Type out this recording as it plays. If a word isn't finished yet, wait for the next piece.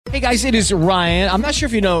Hey guys, it is Ryan. I'm not sure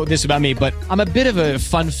if you know this about me, but I'm a bit of a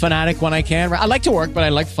fun fanatic when I can. I like to work, but I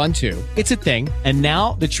like fun too. It's a thing. And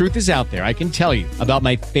now the truth is out there. I can tell you about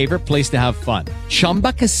my favorite place to have fun.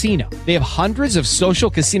 Chumba Casino. They have hundreds of social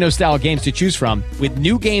casino style games to choose from with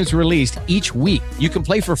new games released each week. You can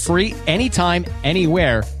play for free anytime,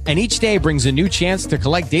 anywhere. And each day brings a new chance to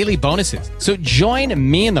collect daily bonuses. So join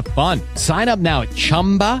me in the fun. Sign up now at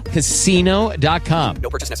ChumbaCasino.com. No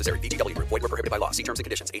purchase necessary. VGW. Void where prohibited by law. See terms and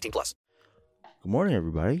conditions. 18+. Good morning,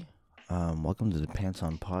 everybody. Welcome to the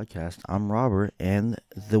PantsOn Podcast. I'm Robert, and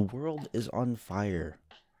the world is on fire.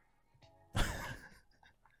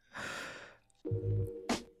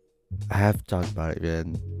 I have to talk about it,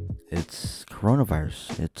 man. It's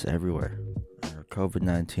coronavirus. It's everywhere. Or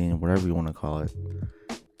COVID-19, whatever you want to call it.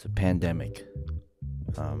 It's a pandemic.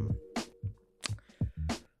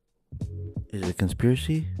 Is it a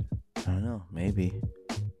conspiracy? I don't know. Maybe.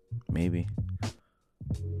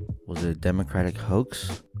 Was it a Democratic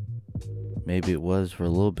hoax? Maybe it was for a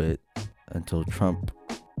little bit until Trump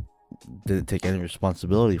didn't take any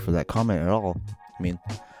responsibility for that comment at all. I mean,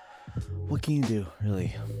 what can you do,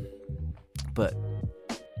 really? But,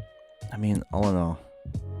 I mean, all in all,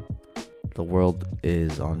 the world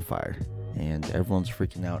is on fire. And everyone's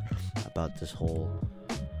freaking out about this whole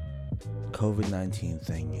COVID-19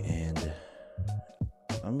 thing. And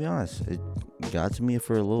I'll be honest, it got to me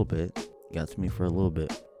for a little bit.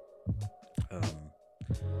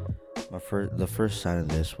 The first sign of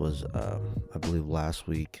this was, I believe last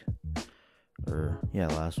week.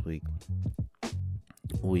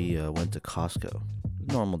 We went to Costco.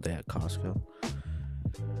 Normal day at Costco.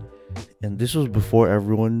 And this was before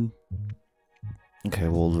everyone... Okay,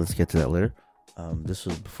 well, let's get to that later. This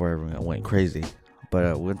was before everyone went crazy.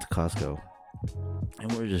 But we went to Costco.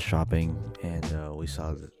 And we were just shopping. And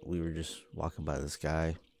we were just walking by this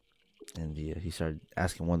guy. And he started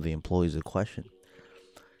asking one of the employees a question.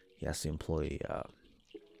 He asked the employee,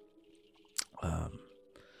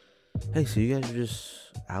 hey, so you guys are just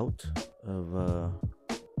out of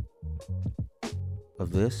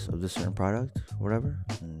this certain product, or whatever?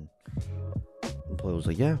 And the employee was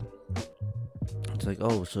like, yeah. It's like,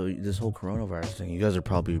 oh, so this whole coronavirus thing, you guys are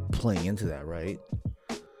probably playing into that, right?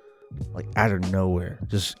 Like, out of nowhere,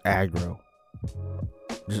 just aggro.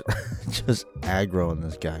 Just aggro on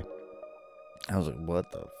this guy. I was like,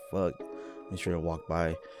 what the fuck? Made sure to walk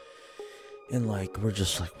by. And like, we're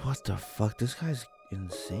just like, what the fuck? This guy's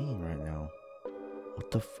insane right now.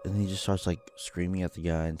 What the and he just starts like screaming at the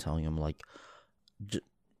guy and telling him like,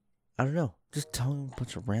 I don't know, just telling him a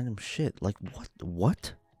bunch of random shit. Like,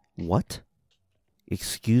 what?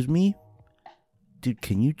 Excuse me? Dude,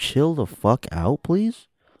 can you chill the fuck out, please?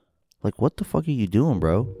 Like, what the fuck are you doing,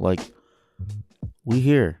 bro? Like, we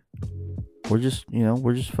here. We're just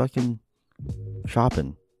fucking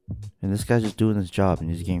shopping. And this guy's just doing his job and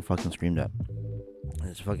he's getting fucking screamed at. And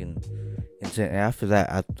it's fucking insane. And after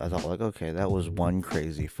that, I thought, like, okay, that was one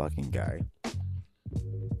crazy fucking guy.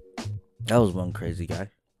 That was one crazy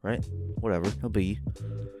guy, right? Whatever, no biggie.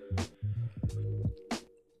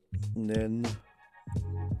 And then,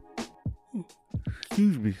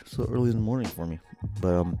 excuse me, so early in the morning for me.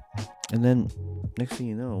 But, and then, next thing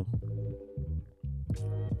you know,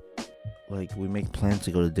 like, we make plans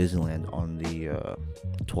to go to Disneyland on the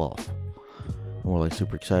 12th. And we're, like,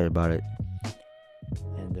 super excited about it.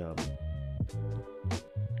 And,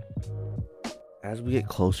 as we get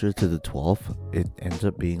closer to the 12th, it ends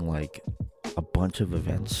up being, like, a bunch of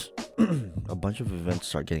events. A bunch of events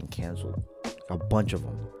start getting canceled. A bunch of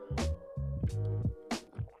them.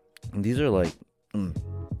 And these are, like,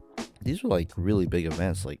 really big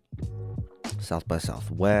events, like South by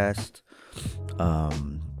Southwest,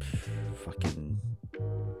 fucking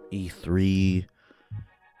E3,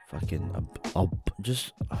 fucking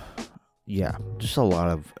just a lot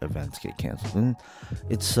of events get canceled. And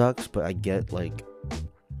it sucks, but I get, like,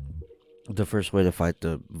 the first way to fight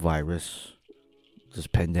the virus, this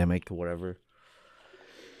pandemic or whatever,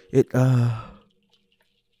 it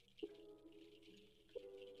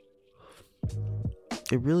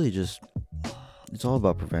really just, it's all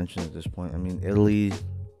about prevention at this point. I mean, Italy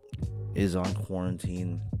is on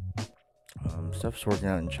quarantine. Stuff's working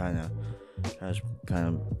out in China. China's kind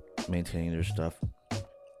of maintaining their stuff.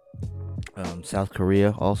 South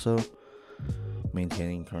Korea also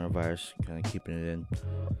maintaining coronavirus, kind of keeping it in.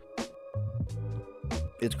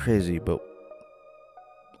 It's crazy, but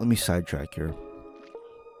let me sidetrack here.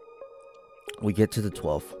 We get to the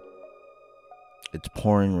 12th. It's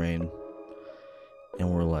pouring rain. And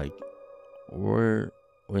we're like, we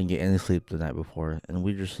didn't get any sleep the night before. And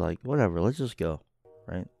we just like, whatever, let's just go.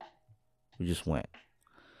 Right? We just went.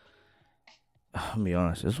 I'll be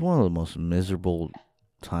honest, it's one of the most miserable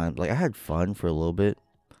times. Like, I had fun for a little bit,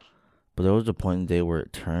 but there was a point in the day where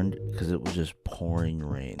it turned because it was just pouring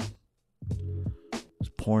rain. It was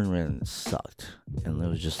pouring rain and it sucked. And it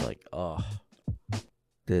was just like, oh,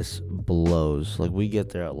 this blows. Like, we get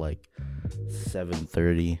there at like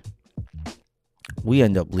 7:30. We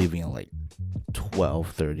end up leaving at like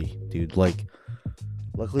 12:30, dude. Like,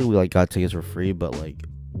 luckily we like got tickets for free, but like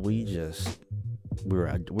we're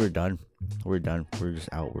done. We're done. We're just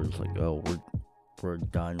out. We're just like, oh, we're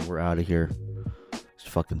done. We're out of here. This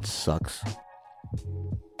fucking sucks.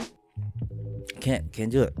 Can't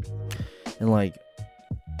do it. And like,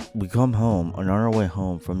 we come home, and on our way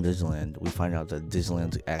home from Disneyland, we find out that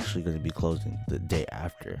Disneyland's actually going to be closing the day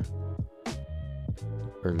after,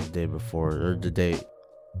 or the day before, or 2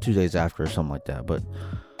 days after, or something like that. But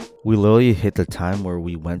we literally hit the time where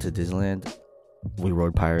we went to Disneyland. We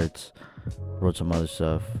rode Pirates, rode some other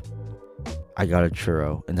stuff. I got a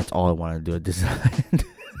churro, and that's all I wanted to do at Disneyland.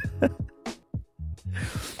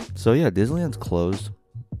 So yeah, Disneyland's closed.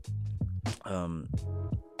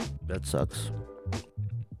 That sucks.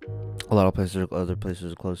 A lot of other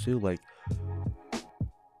places are closed too. Like,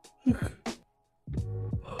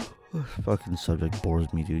 fucking subject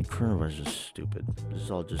bores me, dude. Coronavirus is stupid. This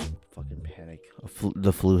is all just fucking panic.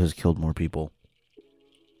 The flu has killed more people.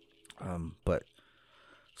 But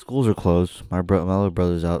schools are closed. My other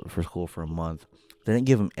brother's out for school for a month. They didn't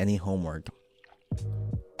give him any homework.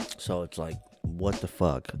 So it's like, what the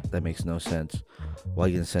fuck? That makes no sense. Why are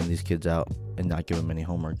you gonna send these kids out and not give them any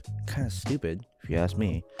homework? Kind of stupid, if you ask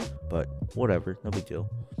me. But whatever, no big deal.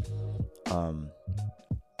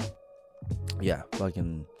 Yeah,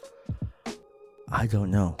 fucking, I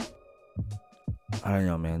don't know,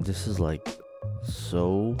 man. This is like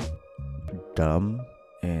so dumb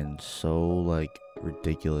and so like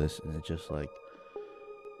ridiculous, and it's just like,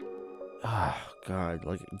 God,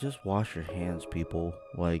 like, just wash your hands, people.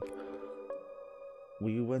 Like,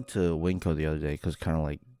 we went to Winco the other day because kind of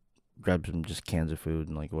like grabbed some just cans of food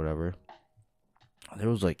and like whatever. There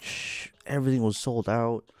was like everything was sold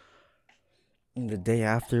out. And the day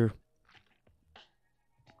after,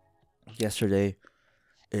 yesterday,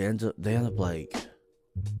 they end up like,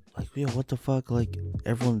 yeah, what the fuck? Like,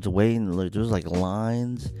 everyone's waiting. Like, there's like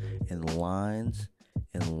lines and lines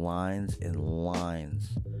and lines and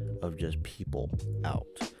lines of just people out.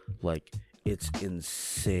 Like, it's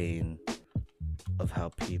insane of how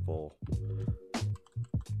people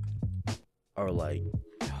are like,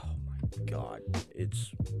 oh my god,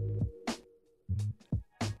 it's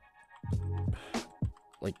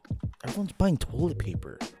like everyone's buying toilet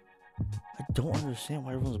paper. I don't understand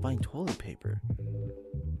why everyone's buying toilet paper.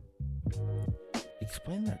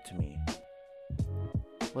 Explain that to me.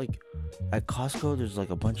 Like, at Costco, there's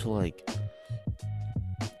like a bunch of like,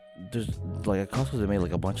 at Costco they made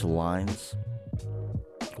like a bunch of lines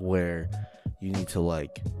where you need to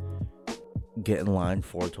like get in line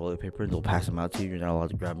for toilet paper and they'll pass them out to you. You're not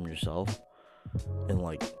allowed to grab them yourself. And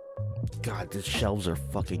like, God, the shelves are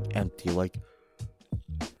fucking empty. Like,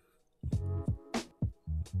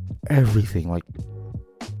 everything, like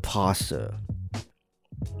pasta,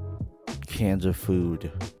 cans of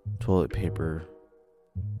food, toilet paper,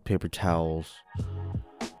 paper towels.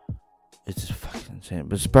 It's just fucking insane.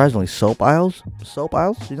 But surprisingly, soap aisles,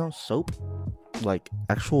 you know, soap, like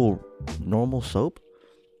actual normal soap,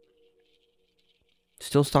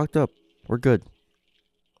 still stocked up. We're good.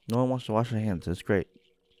 No one wants to wash their hands. It's great.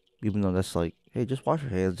 Even though that's like, hey, just wash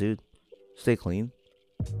your hands, dude. Stay clean.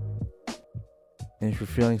 And if you're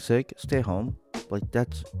feeling sick, stay home. Like,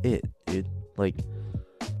 that's it, dude. Like,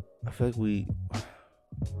 I feel like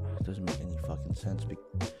it doesn't make any fucking sense.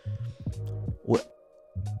 What?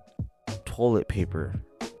 Toilet paper.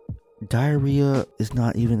 Diarrhea is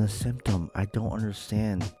not even a symptom. I don't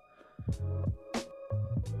understand.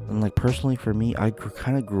 And like, personally for me, I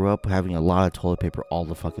kind of grew up having a lot of toilet paper all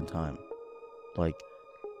the fucking time. Like,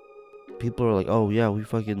 people are like, oh yeah, we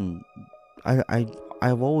fucking,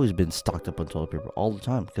 I've always been stocked up on toilet paper all the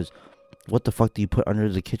time, because what the fuck do you put under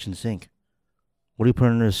the kitchen sink? What do you put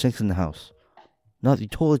under the sinks in the house? Not the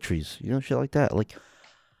toiletries, you know, shit like that. Like,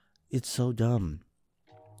 it's so dumb.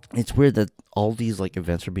 It's weird that all these like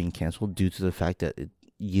events are being canceled due to the fact that it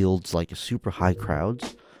yields like super high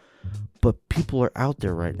crowds. But people are out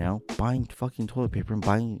there right now buying fucking toilet paper and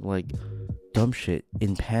buying like dumb shit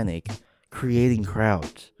in panic, creating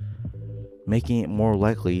crowds, making it more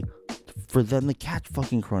likely for them to catch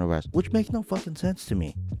fucking coronavirus, which makes no fucking sense to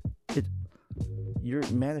me. You're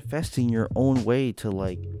manifesting your own way to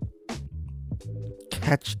like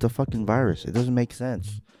catch the fucking virus. It doesn't make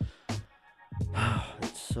sense.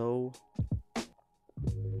 It's so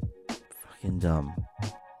fucking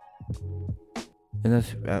And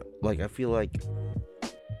that's like, I feel like,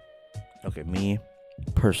 okay, me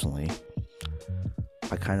personally,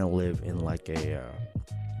 I kind of live in like a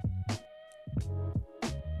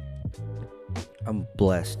I'm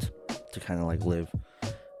blessed to kind of like live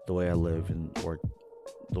the way I live and or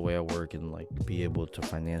the way I work, and like be able to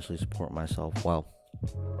financially support myself while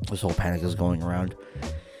this whole panic is going around.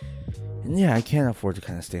 And yeah, I can't afford to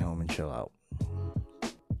kind of stay home and chill out.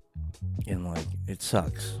 And like, it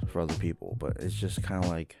sucks for other people, but it's just kind of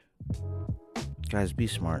like, guys, be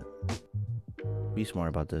smart. Be smart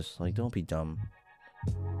about this. Like, don't be dumb.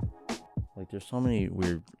 Like, there's so many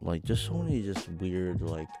weird, like, just so many just weird,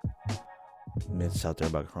 like, myths out there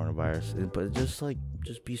about coronavirus. But just, like,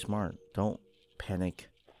 just be smart. Don't panic.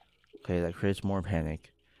 Okay, that creates more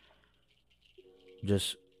panic.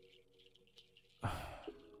 Just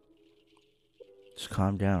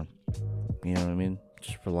calm down. You know what I mean?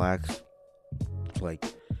 Just relax. Like,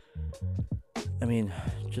 I mean,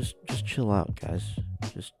 just chill out, guys.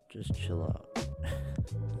 Just chill out.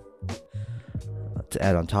 To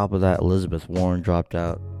add on top of that, Elizabeth Warren dropped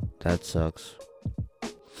out. That sucks.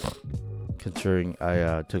 Considering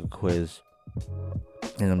I took a quiz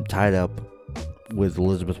and I'm tied up with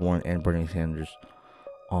Elizabeth Warren and Bernie Sanders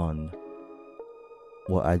on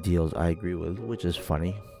what ideals I agree with, which is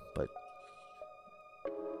funny, but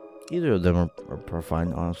either of them are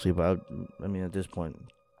fine, honestly. But I mean, at this point,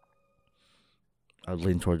 I'd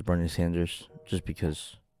lean towards Bernie Sanders just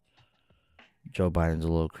because Joe Biden's a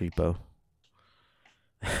little creepo.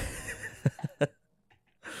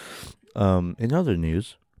 In other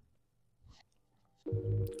news,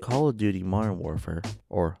 Call of Duty Modern Warfare,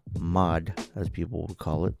 or MOD as people would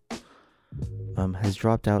call it, has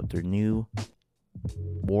dropped out their new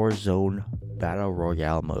Warzone Battle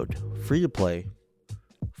Royale mode. Free to play,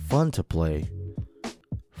 fun to play,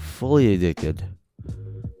 fully addicted.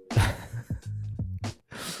 Yeah,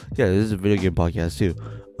 this is a video game podcast too.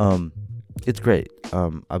 It's great.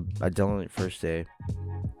 I downloaded it first day,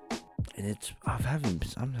 and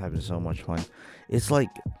I'm having so much fun. It's like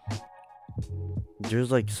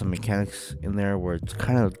there's like some mechanics in there where it's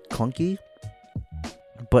kind of clunky,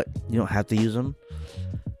 but you don't have to use them.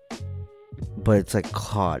 But it's like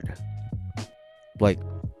COD. Like,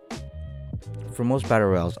 for most battle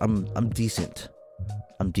royales, I'm decent.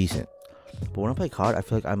 But when I play COD, I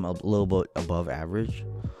feel like I'm a little bit above average.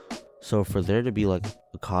 So for there to be like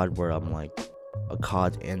a COD where I'm like a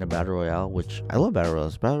COD and a battle royale, which I love battle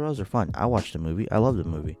royales. Battle royales are fun. I watched the movie. I love the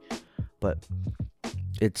movie. But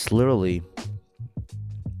it's literally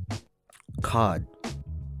COD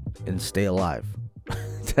and stay alive.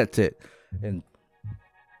 That's it. And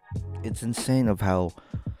it's insane of how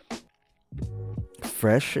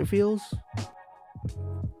fresh it feels.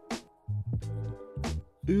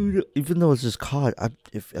 Dude, even though it's just COD,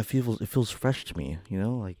 it feels fresh to me, you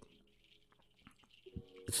know? Like,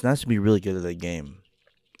 it's nice to be really good at that game.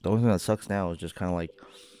 The only thing that sucks now is just kind of like,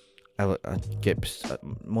 I get,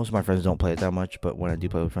 most of my friends don't play it that much, but when I do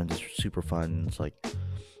play with friends, it's super fun. It's like,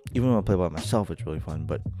 even when I play by myself, it's really fun,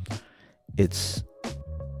 but it's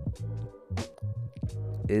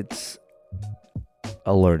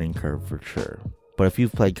a learning curve for sure. But if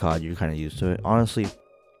you've played COD, you're kind of used to it. Honestly,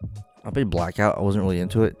 I played Blackout. I wasn't really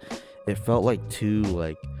into it. It felt like too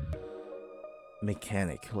like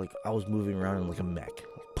mechanic. Like I was moving around in like a mech.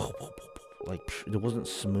 Like there wasn't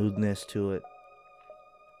smoothness to it.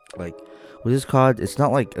 Like with this COD, it's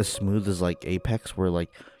not like as smooth as like Apex, where like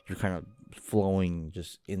you're kind of flowing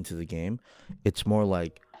just into the game. It's more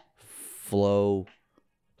like flow,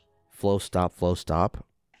 stop,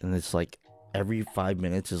 and it's like every 5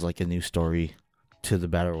 minutes is like a new story to the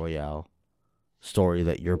Battle Royale story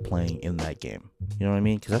that you're playing in that game. You know what I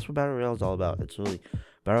mean? Because that's what Battle Royale is all about. It's really,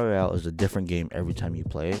 Battle Royale is a different game every time you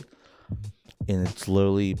play it. And it's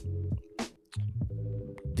literally,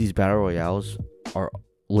 these Battle Royales are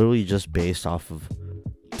literally just based off of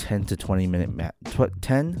 10 to 20 minute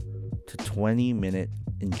 10 to 20 minute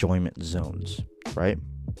enjoyment zones, right?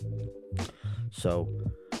 So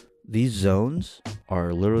these zones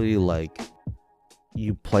are literally like,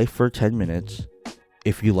 you play for 10 minutes.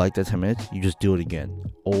 If you like that 10 minutes, you just do it again,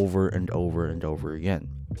 over and over and over again.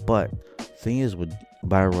 But the thing is, with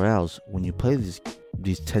Battle Royales, when you play these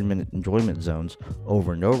 10-minute enjoyment zones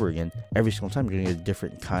over and over again, every single time you're going to get a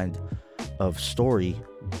different kind of story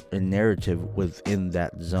and narrative within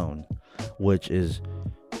that zone, which is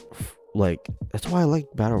like, that's why I like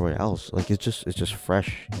Battle Royales. Like, it's just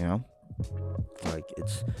fresh, you know? Like,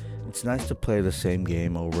 it's nice to play the same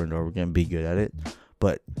game over and over again, be good at it,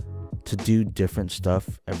 but to do different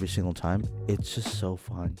stuff every single time, it's just so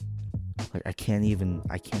fun. Like I can't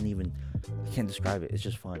describe it. It's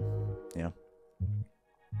just fun, you know.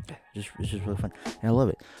 It's just really fun, and I love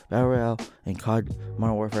it. Battle Royale and COD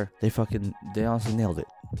Modern Warfare, they honestly nailed it.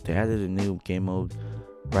 They added a new game mode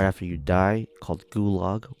right after you die called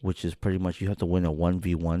Gulag, which is pretty much you have to win a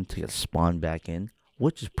 1v1 to get spawned back in,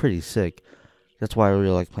 which is pretty sick. That's why I really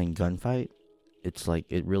like playing Gunfight. It's like,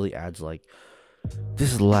 it really adds like,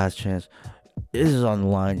 this is the last chance. This is on the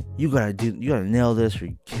line. You gotta nail this or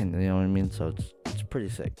you can't, you know what I mean? So it's pretty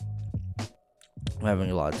sick. I'm having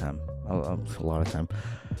a lot of time. I want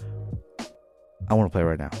to play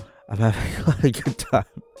right now. I'm having a lot of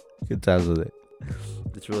good times with it.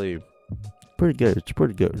 It's really pretty good. It's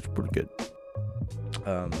pretty good.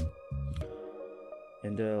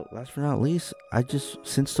 And last but not least,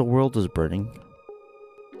 since the world is burning,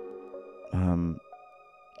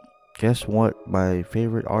 guess what my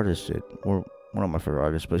favorite artist did? Or one of my favorite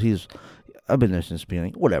artists, but I've been there since the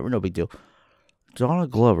beginning. Whatever, no big deal.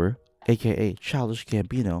 Donald Glover, aka Childish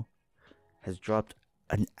Gambino, has dropped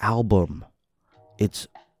an album. It's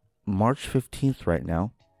March 15th right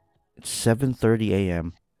now. It's 7:30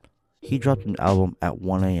 a.m. He dropped an album at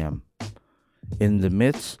 1 a.m. In the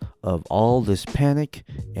midst of all this panic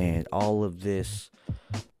and all of this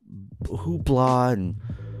hoopla and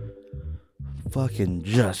fucking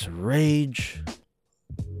just rage.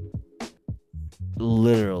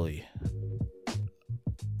 Literally.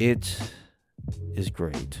 It is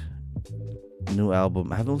great. New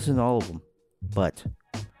album. I haven't listened to all of them, but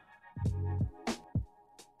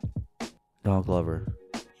Donald Glover,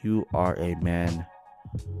 you are a man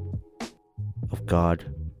of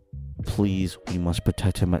God. Please, we must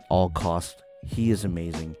protect him at all costs. He is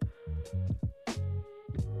amazing.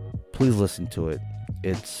 Please listen to it.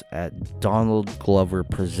 It's at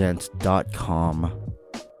donaldgloverpresents.com.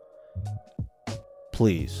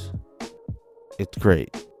 Please. It's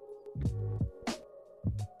great.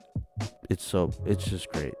 It's just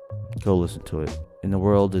great. Go listen to it. In the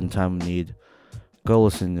world in time of need, go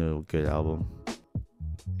listen to a good album.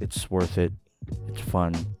 It's worth it. It's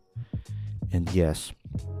fun. And yes,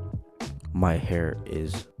 my hair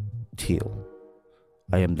is teal.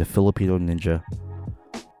 I am the Filipino ninja.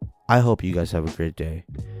 I hope you guys have a great day.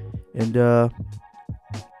 And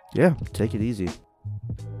yeah, take it easy.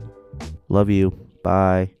 Love you.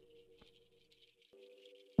 Bye.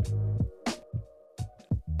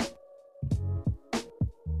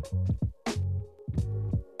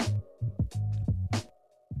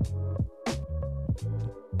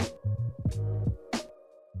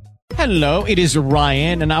 Hello, it is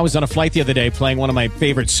Ryan, and I was on a flight the other day playing one of my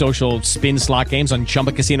favorite social spin slot games on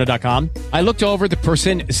ChumbaCasino.com. I looked over at the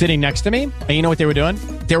person sitting next to me, and you know what they were doing?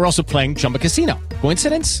 They were also playing Chumba Casino.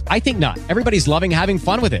 Coincidence? I think not. Everybody's loving having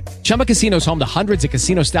fun with it. Chumba Casino is home to hundreds of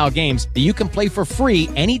casino-style games that you can play for free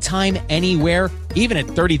anytime, anywhere, even at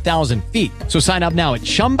 30,000 feet. So sign up now at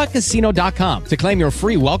ChumbaCasino.com to claim your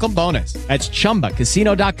free welcome bonus. That's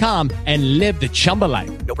ChumbaCasino.com and live the Chumba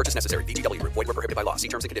life. No purchase necessary. VGW Group. Void where prohibited by law. See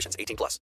terms and conditions. 18+.